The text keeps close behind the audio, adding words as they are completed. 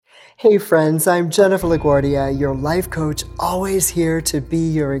Hey friends, I'm Jennifer LaGuardia, your life coach, always here to be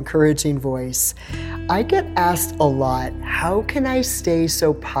your encouraging voice. I get asked a lot, how can I stay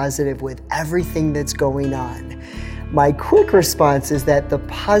so positive with everything that's going on? My quick response is that the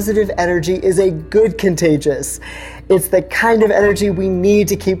positive energy is a good contagious. It's the kind of energy we need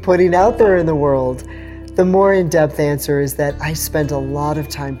to keep putting out there in the world. The more in-depth answer is that I spend a lot of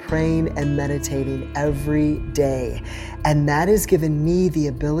time praying and meditating every day, and that has given me the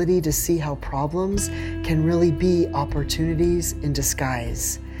ability to see how problems can really be opportunities in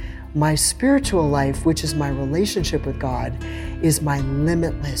disguise. My spiritual life, which is my relationship with God, is my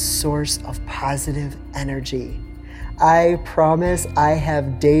limitless source of positive energy. I promise I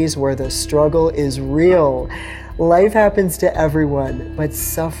have days where the struggle is real. Life happens to everyone, but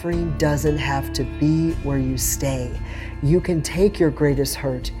suffering doesn't have to be where you stay. You can take your greatest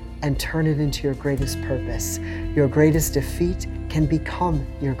hurt and turn it into your greatest purpose. Your greatest defeat can become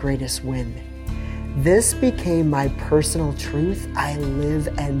your greatest win. This became my personal truth I live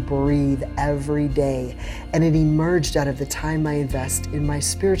and breathe every day, and it emerged out of the time I invest in my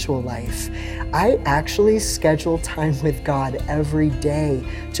spiritual life. I actually schedule time with God every day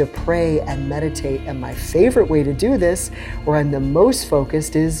to pray and meditate, and my favorite way to do this, where I'm the most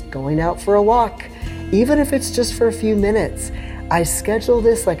focused, is going out for a walk, even if it's just for a few minutes. I schedule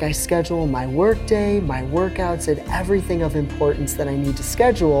this like I schedule my work day, my workouts, and everything of importance that I need to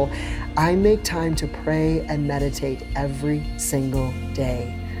schedule. I make time to pray and meditate every single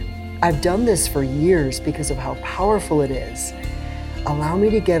day. I've done this for years because of how powerful it is. Allow me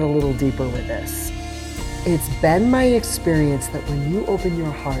to get a little deeper with this. It's been my experience that when you open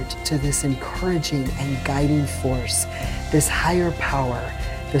your heart to this encouraging and guiding force, this higher power,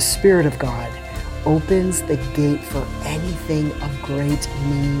 the Spirit of God, opens the gate for anything of great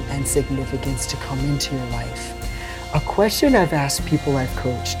meaning and significance to come into your life. A question I've asked people I've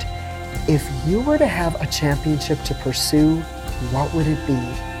coached: if you were to have a championship to pursue, what would it be?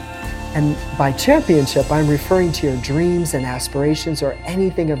 And by championship, I'm referring to your dreams and aspirations or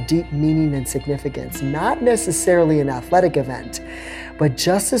anything of deep meaning and significance, not necessarily an athletic event. But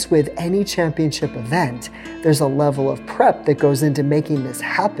just as with any championship event, there's a level of prep that goes into making this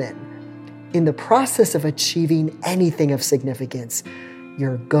happen. In the process of achieving anything of significance,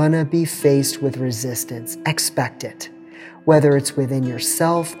 you're gonna be faced with resistance. Expect it. Whether it's within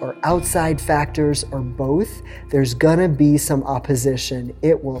yourself or outside factors or both, there's gonna be some opposition.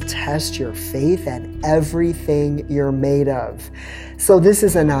 It will test your faith and everything you're made of. So this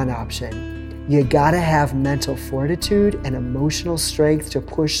is a non-option. You gotta have mental fortitude and emotional strength to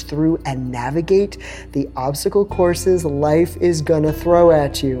push through and navigate the obstacle courses life is gonna throw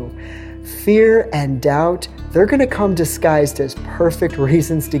at you. Fear and doubt, they're gonna come disguised as perfect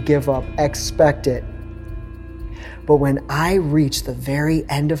reasons to give up. Expect it. But when I reach the very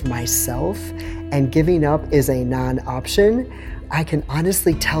end of myself and giving up is a non-option, I can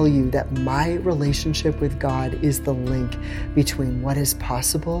honestly tell you that my relationship with God is the link between what is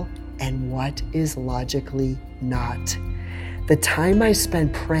possible and what is logically not. The time I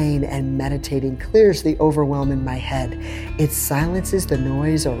spend praying and meditating clears the overwhelm in my head. It silences the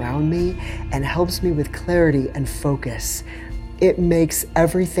noise around me and helps me with clarity and focus. It makes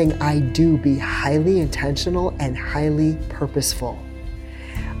everything I do be highly intentional and highly purposeful.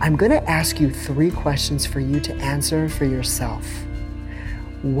 I'm going to ask you 3 questions for you to answer for yourself.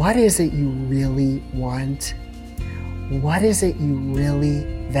 What is it you really want? What is it you really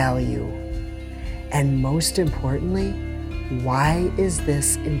value? And most importantly, why is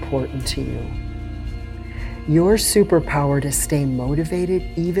this important to you? Your superpower to stay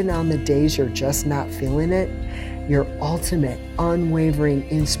motivated even on the days you're just not feeling it, your ultimate unwavering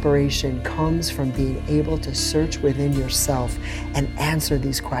inspiration comes from being able to search within yourself and answer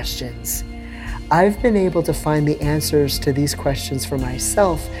these questions. I've been able to find the answers to these questions for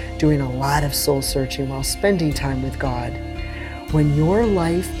myself doing a lot of soul searching while spending time with God. When your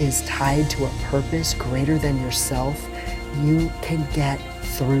life is tied to a purpose greater than yourself, you can get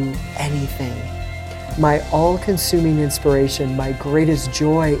through anything. My all-consuming inspiration, my greatest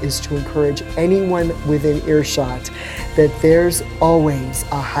joy, is to encourage anyone within earshot that there's always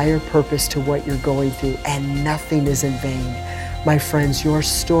a higher purpose to what you're going through and nothing is in vain. My friends, your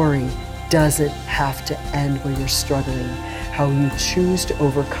story doesn't have to end when you're struggling. How you choose to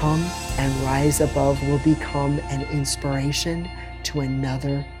overcome and rise above will become an inspiration to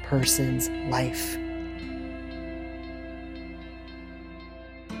another person's life.